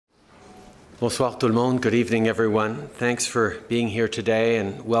Bonsoir tout le monde. Good evening, everyone. Thanks for being here today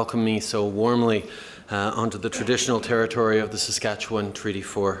and welcoming me so warmly onto the traditional territory of the Saskatchewan Treaty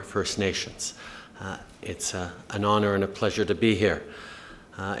 4 First Nations. It's an honor and a pleasure to be here.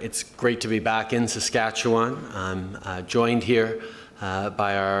 It's great to be back in Saskatchewan. I'm joined here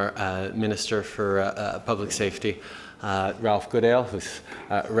by our Minister for Public Safety, Ralph Goodale, who's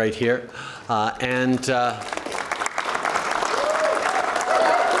right here.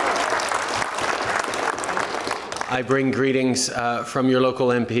 I bring greetings from your local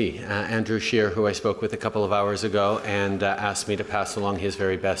MP, Andrew Scheer, who I spoke with a couple of hours ago, and asked me to pass along his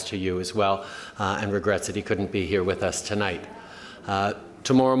very best to you as well, and regrets that he couldn't be here with us tonight.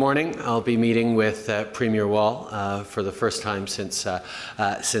 Tomorrow morning, I'll be meeting with Premier Wall for the first time since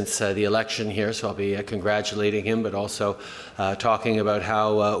the election here, so I'll be congratulating him, but also talking about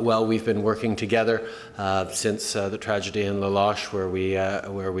how well we've been working together since the tragedy in La Loche, where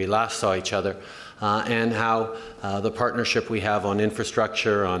we last saw each other. And how the partnership we have on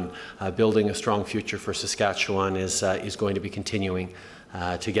infrastructure, on building a strong future for Saskatchewan is going to be continuing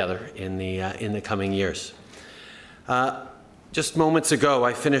together in the coming years. Just moments ago,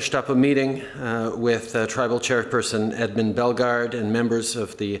 I finished up a meeting with Tribal Chairperson Edmund Bellegarde and members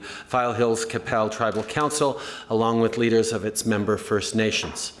of the Fort Qu'Appelle Tribal Council, along with leaders of its member First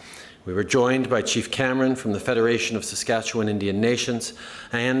Nations. We were joined by Chief Cameron from the Federation of Saskatchewan Indian Nations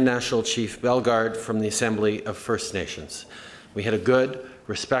and National Chief Bellegarde from the Assembly of First Nations. We had a good,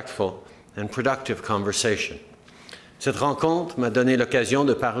 respectful, and productive conversation. Cette rencontre m'a donné l'occasion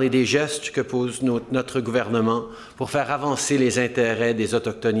de parler des gestes que pose notre gouvernement pour faire avancer les intérêts des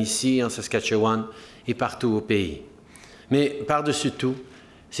Autochtones ici, en Saskatchewan et partout au pays. Mais par-dessus tout,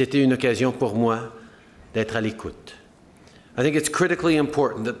 c'était une occasion pour moi d'être à l'écoute. I think it's critically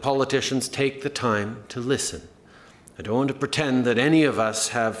important that politicians take the time to listen. I don't want to pretend that any of us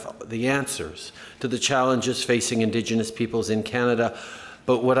have the answers to the challenges facing Indigenous peoples in Canada,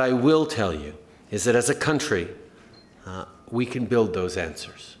 but what I will tell you is that as a country, we can build those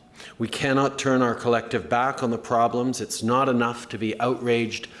answers. We cannot turn our collective back on the problems. It's not enough to be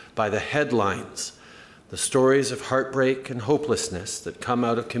outraged by the headlines, the stories of heartbreak and hopelessness that come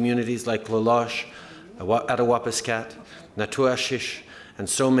out of communities like La Loche, Attawapiskat, Natuashish, and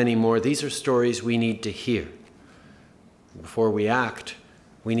so many more. These are stories we need to hear. Before we act,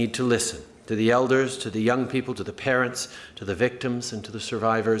 we need to listen to the elders, to the young people, to the parents, to the victims, and to the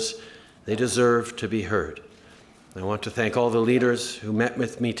survivors. They deserve to be heard. I want to thank all the leaders who met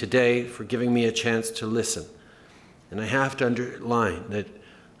with me today for giving me a chance to listen. And I have to underline that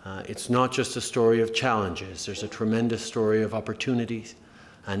it's not just a story of challenges. There's a tremendous story of opportunities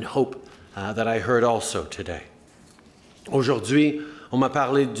and hope that I heard also today. Aujourd'hui, on m'a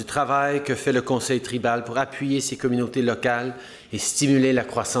parlé du travail que fait le Conseil tribal pour appuyer ces communautés locales et stimuler la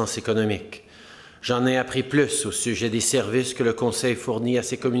croissance économique. J'en ai appris plus au sujet des services que le Conseil fournit à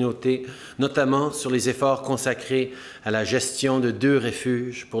ces communautés, notamment sur les efforts consacrés à la gestion de 2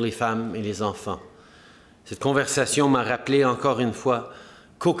 refuges pour les femmes et les enfants. Cette conversation m'a rappelé encore une fois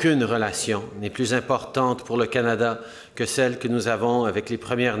qu'aucune relation n'est plus importante pour le Canada que celle que nous avons avec les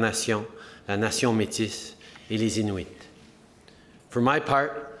Premières Nations, la nation métisse et les Inuits. For my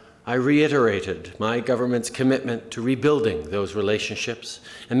part, I reiterated my government's commitment to rebuilding those relationships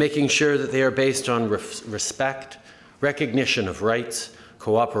and making sure that they are based on respect, recognition of rights,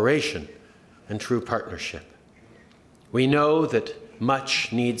 cooperation, and true partnership. We know that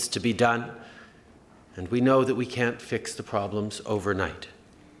much needs to be done, and we know that we can't fix the problems overnight.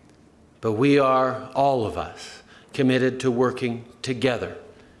 But we are, all of us, committed to working together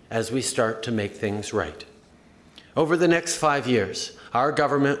as we start to make things right. Over the next 5 years, our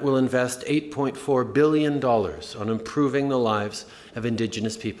government will invest $8.4 billion on improving the lives of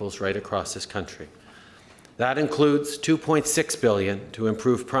Indigenous peoples right across this country. That includes $2.6 billion to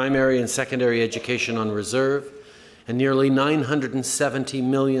improve primary and secondary education on reserve, and nearly $970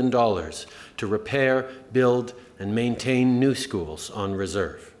 million to repair, build, and maintain new schools on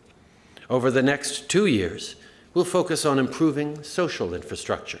reserve. Over the next 2 years, we'll focus on improving social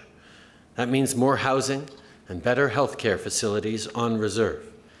infrastructure. That means more housing and better health care facilities on reserve.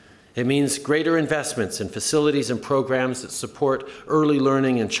 It means greater investments in facilities and programs that support early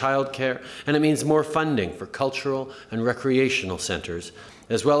learning and childcare, and it means more funding for cultural and recreational centres,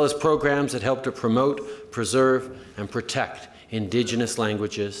 as well as programs that help to promote, preserve, and protect Indigenous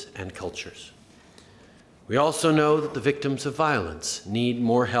languages and cultures. We also know that the victims of violence need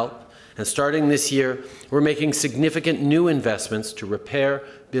more help, and starting this year, we're making significant new investments to repair,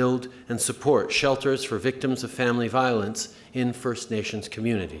 build, and support shelters for victims of family violence in First Nations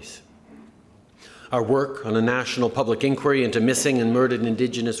communities. Our work on a national public inquiry into missing and murdered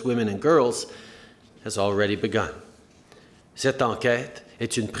Indigenous women and girls has already begun. Cette enquête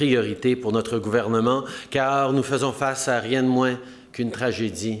est une priorité pour notre gouvernement car nous faisons face à rien de moins qu'une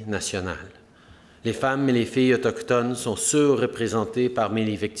tragédie nationale. Les femmes et les filles autochtones sont surreprésentées parmi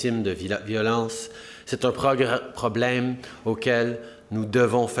les victimes de violences. C'est un problème auquel nous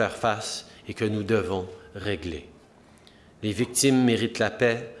devons faire face et que nous devons régler. Les victimes méritent la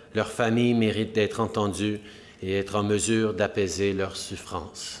paix, leurs familles méritent d'être entendues et être en mesure d'apaiser leurs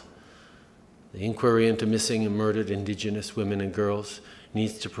souffrances. The inquiry into missing and murdered Indigenous women and girls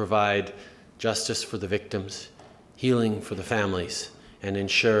needs to provide justice for the victims, healing for the families, and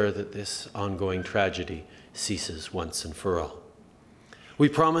ensure that this ongoing tragedy ceases once and for all. We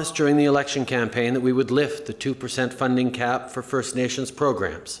promised during the election campaign that we would lift the 2% funding cap for First Nations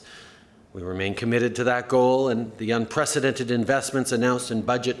programs. We remain committed to that goal, and the unprecedented investments announced in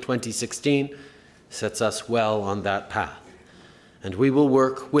Budget 2016 sets us well on that path. And we will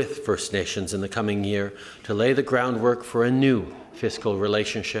work with First Nations in the coming year to lay the groundwork for a new fiscal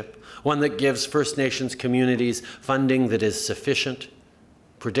relationship, one that gives First Nations communities funding that is sufficient,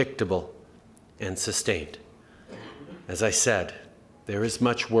 predictable, and sustained. As I said, there is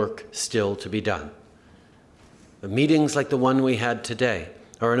much work still to be done. But meetings like the one we had today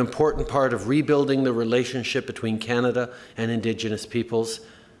are an important part of rebuilding the relationship between Canada and Indigenous peoples,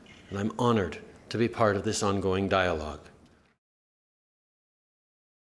 and I'm honored to be part of this ongoing dialogue.